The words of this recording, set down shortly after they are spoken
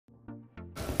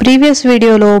Previous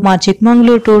వీడియోలో మా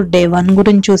Chikmagalur tour day 1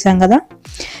 గురించి చూసాం కదా.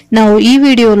 నౌ ఈ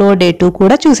వీడియోలో డే 2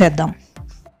 కూడా చూసేద్దాం.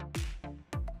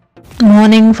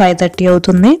 మార్నింగ్ 5:30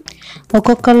 అవుతుంది.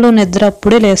 ఒక్కొక్కళ్ళు నిద్ర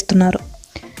అప్పుడే లేస్తున్నారు.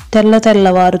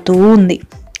 తెల్లవారుతూ ఉంది.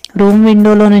 రూమ్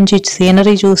విండోలో నుంచి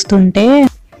సీనరీ చూస్తుంటే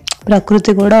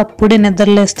ప్రకృతి కూడా అప్పుడే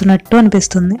నిద్రలేస్తున్నట్టు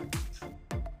అనిపిస్తుంది.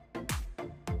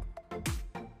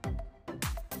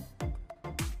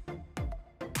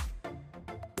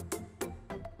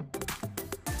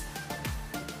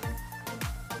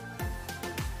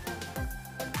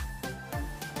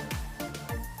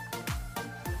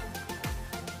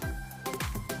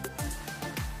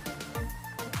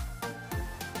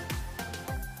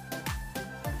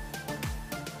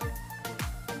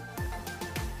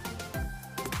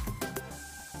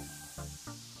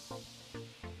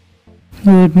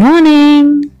 Good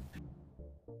morning.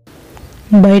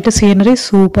 బయట సీనరీ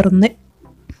సూపర్ ఉంది.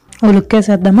 ఓ లుక్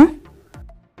వేసేద్దామా?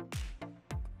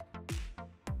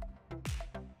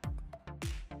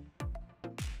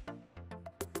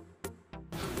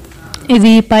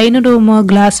 ఇది పైన రూమ్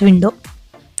గ్లాస్ విండో,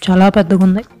 చాలా పెద్దగా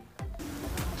ఉంది.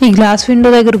 ఈ గ్లాస్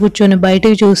విండో దగ్గర కూర్చొని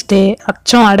బయటికి చూస్తే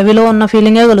అచ్చం అడవిలో ఉన్న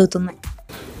ఫీలింగే కలుగుతుంది.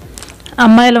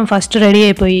 అమ్మాయిలం ఫస్ట్ రెడీ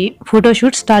అయిపోయి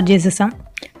ఫోటోషూట్ స్టార్ట్ చేసేసాం.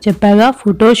 చెప్పాగా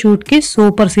ఫోటోషూట్కి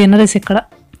సూపర్ సీనరీస్ ఇక్కడ.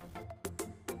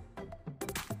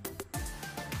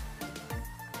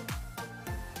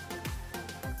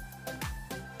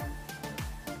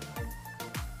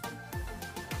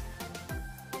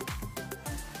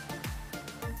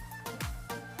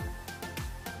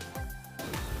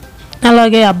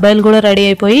 అలాగే అబ్బాయిలు కూడా రెడీ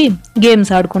అయిపోయి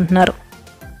గేమ్స్ ఆడుకుంటున్నారు.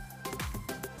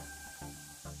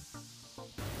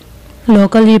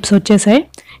 లోకల్ జీప్స్ వచ్చేసాయి.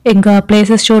 ఇంకా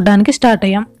ప్లేసెస్ చూడడానికి స్టార్ట్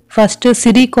అయ్యాం. ఫస్ట్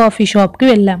సిరి కాఫీ షాప్కి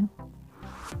వెళ్ళాం.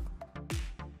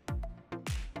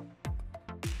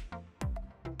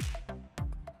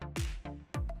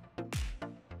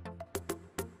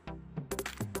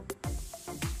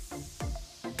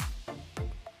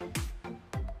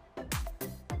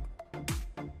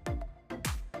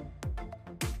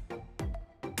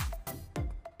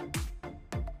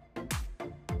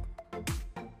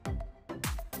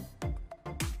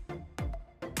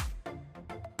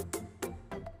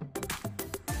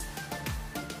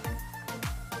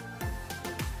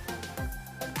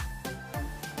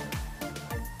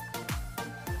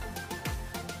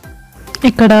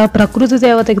 ఇక్కడ ప్రకృతి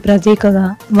దేవతకి ప్రతీకగా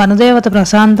వనదేవత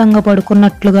ప్రశాంతంగా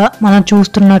పడుకున్నట్లుగా మనం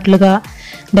చూస్తున్నట్లుగా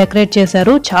డెకరేట్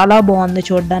చేశారు. చాలా బాగుంది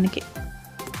చూడడానికి.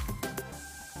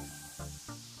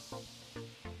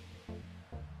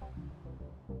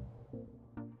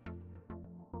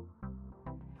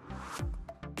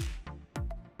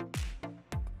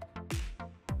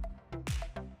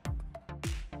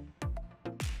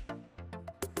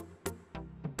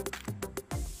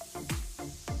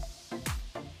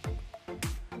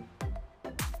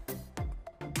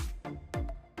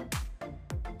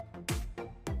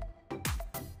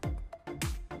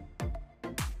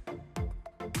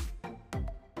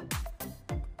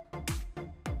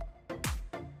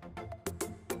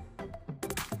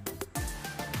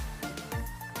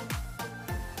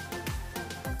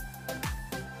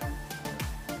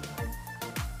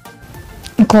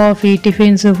 కాఫీ,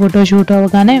 టిఫిన్స్, ఫోటోషూట్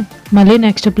అవగానే మళ్ళీ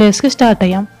నెక్స్ట్ ప్లేస్కి స్టార్ట్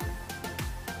అయ్యాం.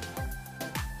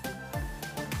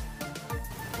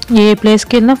 ఏ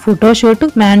ప్లేస్కి వెళ్ళినా ఫోటోషూట్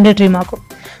మ్యాండేటరీ మాకు.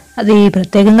 అది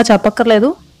ప్రత్యేకంగా చెప్పక్కర్లేదు,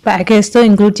 ప్యాకేజ్తో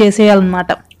ఇంక్లూడ్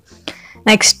చేసేయాలన్నమాట.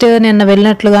 నెక్స్ట్ నిన్న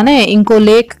వెళ్ళినట్లుగానే ఇంకో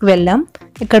లేక్కి వెళ్ళాం.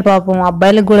 ఇక్కడ పాపం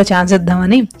అబ్బాయిలకు కూడా ఛాన్స్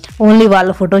ఇద్దామని ఓన్లీ వాళ్ళ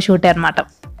ఫోటోషూటే అనమాట.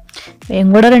 మేము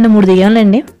కూడా 2-3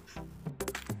 దిగాంలేండి.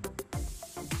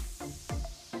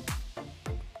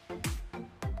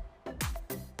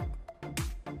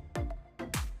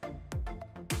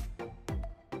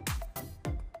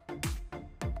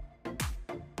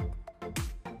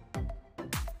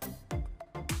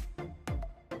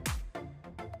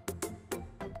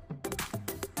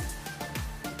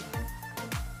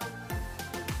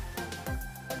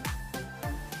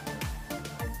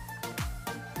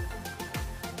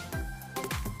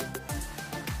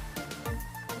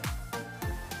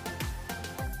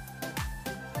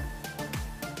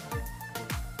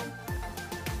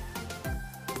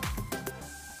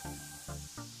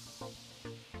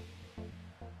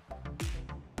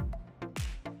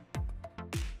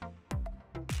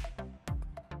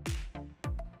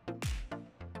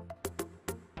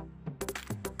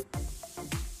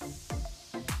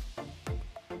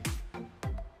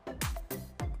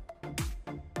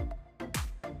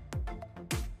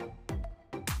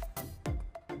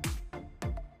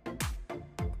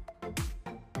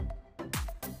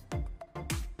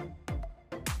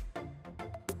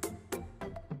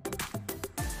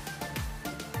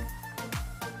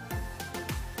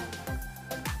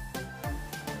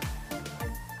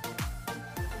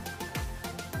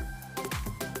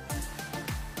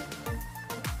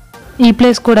 ఈ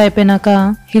ప్లేస్ కూడా అయిపోయినాక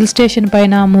హిల్ స్టేషన్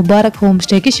పైన ముబారక్ హోమ్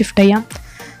స్టేకి షిఫ్ట్ అయ్యాం.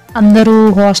 అందరూ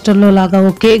హాస్టల్లో లాగా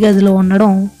ఒకే గదిలో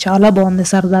ఉండడం చాలా బాగుంది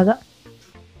సరదాగా.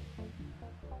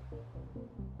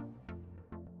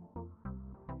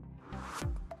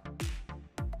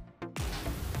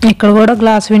 ఇక్కడ కూడా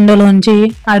గ్లాస్ విండోలోంచి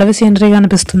అడవి సీనరీ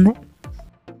కనిపిస్తుంది.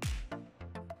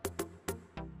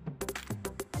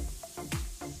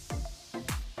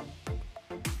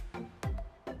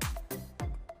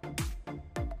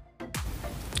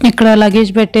 ఇక్కడ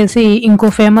లగేజ్ పెట్టేసి ఇంకో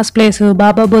ఫేమస్ ప్లేస్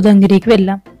బాబా బుదంగిరికి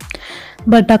వెళ్ళాం.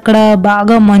 బట్ అక్కడ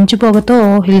బాగా మంచు పొగతో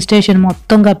హిల్ స్టేషన్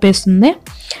మొత్తం కప్పేస్తుంది,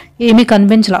 ఏమీ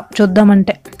కనిపించలా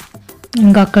చూద్దామంటే.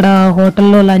 ఇంకా అక్కడ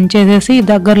హోటల్లో లంచ్ చేసేసి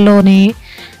దగ్గరలోని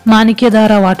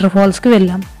మాణిక్యధార వాటర్ ఫాల్స్కి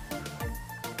వెళ్ళాం.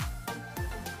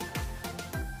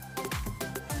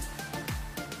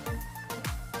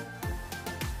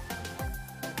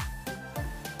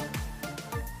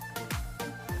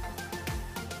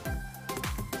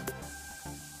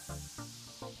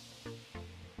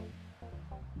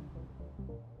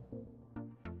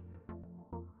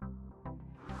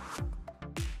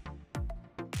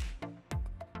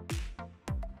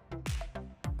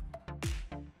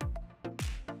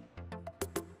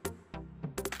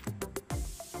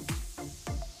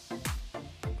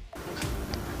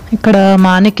 ఇక్కడ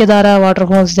మాణిక్యధార వాటర్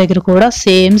ఫాల్స్ దగ్గర కూడా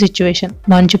సేమ్ సిచ్యువేషన్,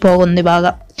 మంచు పోగుంది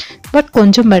బాగా, బట్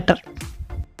కొంచెం బెటర్.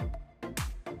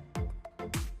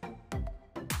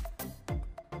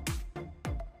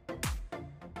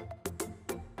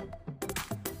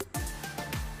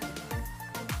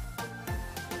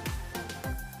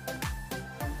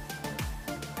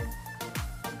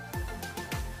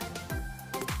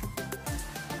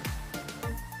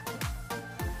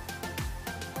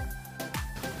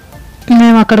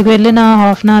 మేము అక్కడికి వెళ్ళిన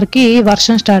హాఫ్ అన్ అవర్కి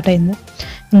వర్షం స్టార్ట్ అయింది.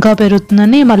 ఇంకా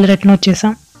పెరుగుతుందని మళ్ళీ రిటర్న్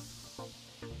వచ్చేసాం.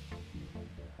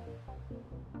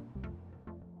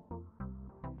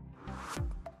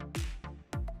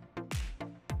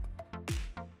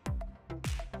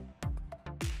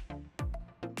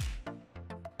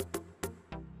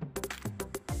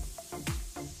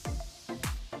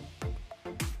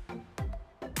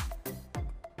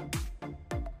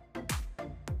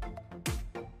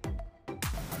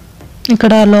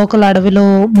 ఇక్కడ లోకల్ అడవిలో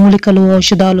మూలికలు,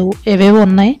 ఔషధాలు ఏవేవో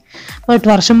ఉన్నాయి, బట్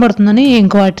వర్షం పడుతుందని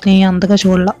ఇంకో వాటిని అంతగా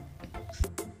చూడలా.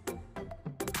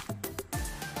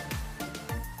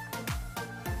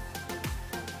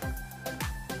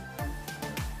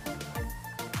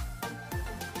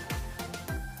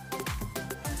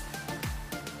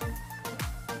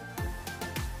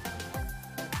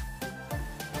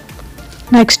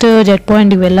 నెక్స్ట్ జెట్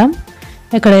పాయింట్కి వెళ్ళాం.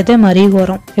 ఇక్కడైతే మరీ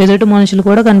ఘోరం, ఎదుటి మనుషులు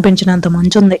కూడా కనిపించినంత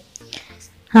మంచు ఉంది.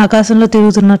 ఆకాశంలో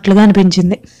తిరుగుతున్నట్లుగా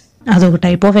అనిపించింది. అదొక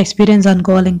టైప్ ఆఫ్ ఎక్స్పీరియన్స్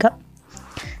అనుకోవాలి. ఇంకా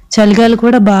చలిగాలి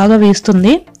కూడా బాగా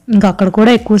వీస్తుంది. ఇంకా అక్కడ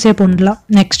కూడా ఎక్కువసేపు ఉండలా.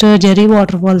 నెక్స్ట్ జెరీ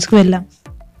వాటర్ ఫాల్స్కి వెళ్ళాం.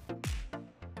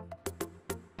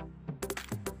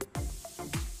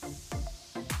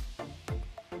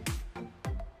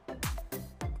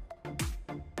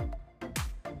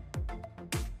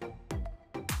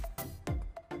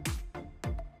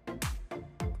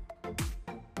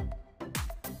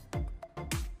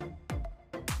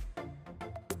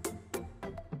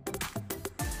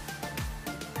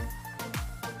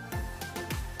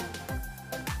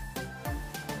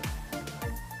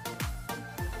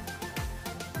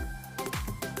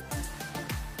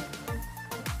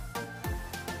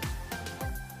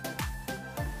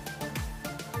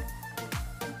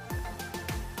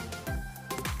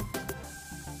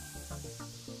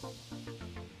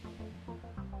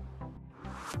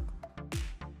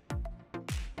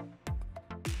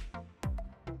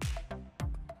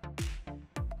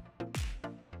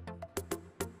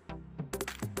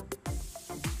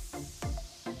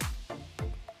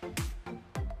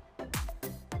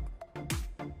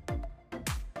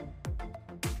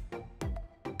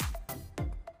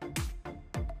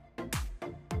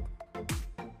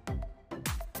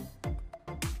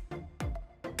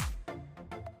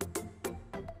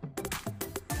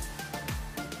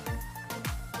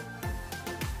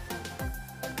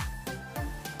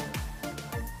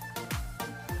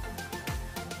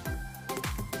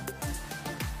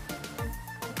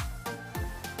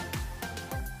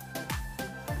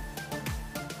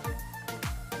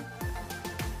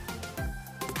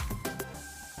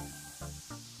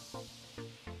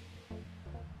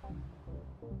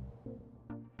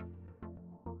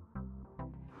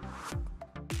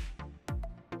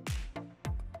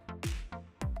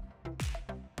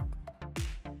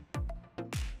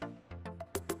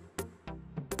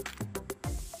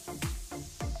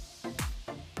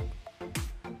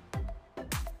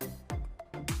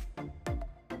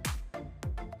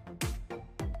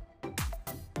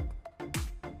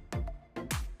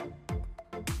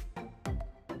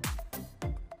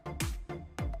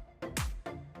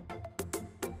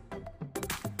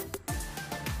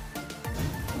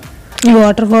 ఈ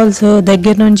వాటర్ ఫాల్స్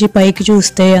దగ్గర నుంచి పైకి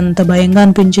చూస్తే ఎంత భయంగా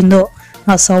అనిపించిందో.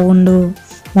 ఆ సౌండ్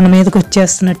మన మీదకి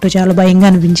వచ్చేస్తున్నట్టు చాలా భయంగా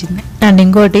అనిపించింది. అండ్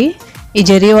ఇంకోటి, ఈ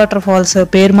జెరీ వాటర్ ఫాల్స్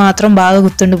పేరు మాత్రం బాగా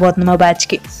గుర్తుండిపోతుంది మా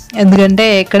బ్యాచ్కి. ఎందుకంటే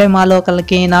ఇక్కడే మా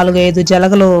లోకల్కి 4-5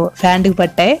 జలగలు ఫ్యాంట్కి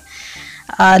పట్టాయి.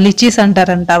 లిచీస్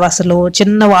అంటారంట. అవి అసలు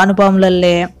చిన్న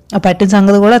వానుపాములల్లే పట్టిన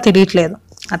సంగతి కూడా తెలియట్లేదు.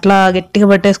 అట్లా గట్టిగా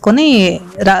పట్టేసుకొని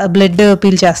బ్లడ్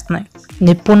పీల్చేస్తున్నాయి.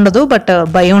 నిప్పు ఉండదు, బట్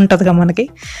భయం ఉంటుందిగా మనకి.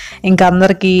 ఇంకా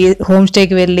అందరికి హోమ్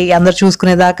స్టేకి వెళ్ళి అందరు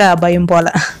చూసుకునేదాకా భయం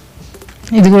పోలే.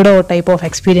 ఇది కూడా ఒక టైప్ ఆఫ్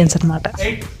ఎక్స్పీరియన్స్ అనమాట.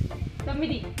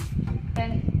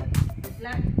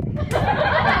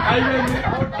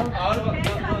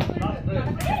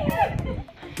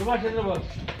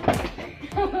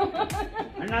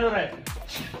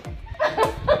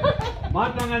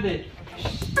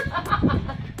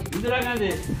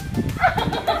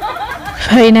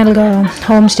 ఫైనల్గా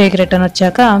హోమ్ స్టేకి రిటర్న్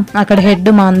వచ్చాక అక్కడ హెడ్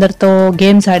మా అందరితో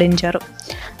గేమ్స్ ఆడించారు.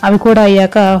 అవి కూడా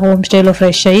అయ్యాక హోమ్ స్టేలో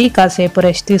ఫ్రెష్ అయ్యి కాసేపు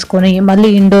రెస్ట్ తీసుకొని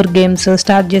మళ్ళీ ఇండోర్ గేమ్స్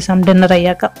స్టార్ట్ చేసాం డిన్నర్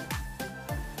అయ్యాక.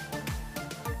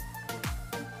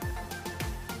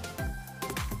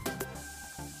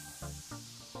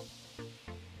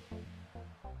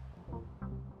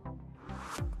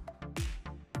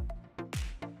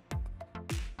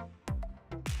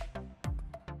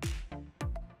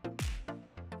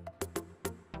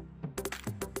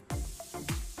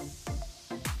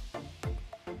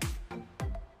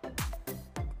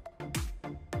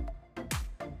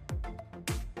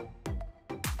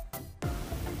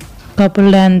 Couple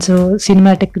dance,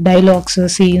 cinematic dialogues,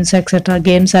 scenes etcetera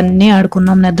games అన్నీ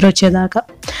ఆడుకున్నాం నిద్ర వచ్చేదాకా.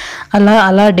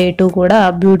 అలా డే 2 కూడా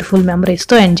బ్యూటిఫుల్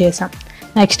మెమరీస్తో ఎండ్ చేసాం.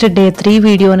 నెక్స్ట్ డే 3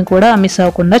 వీడియోని కూడా మిస్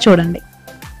అవ్వకుండా చూడండి.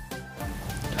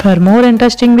 For more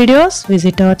interesting videos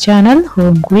visit our channel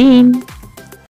home queen.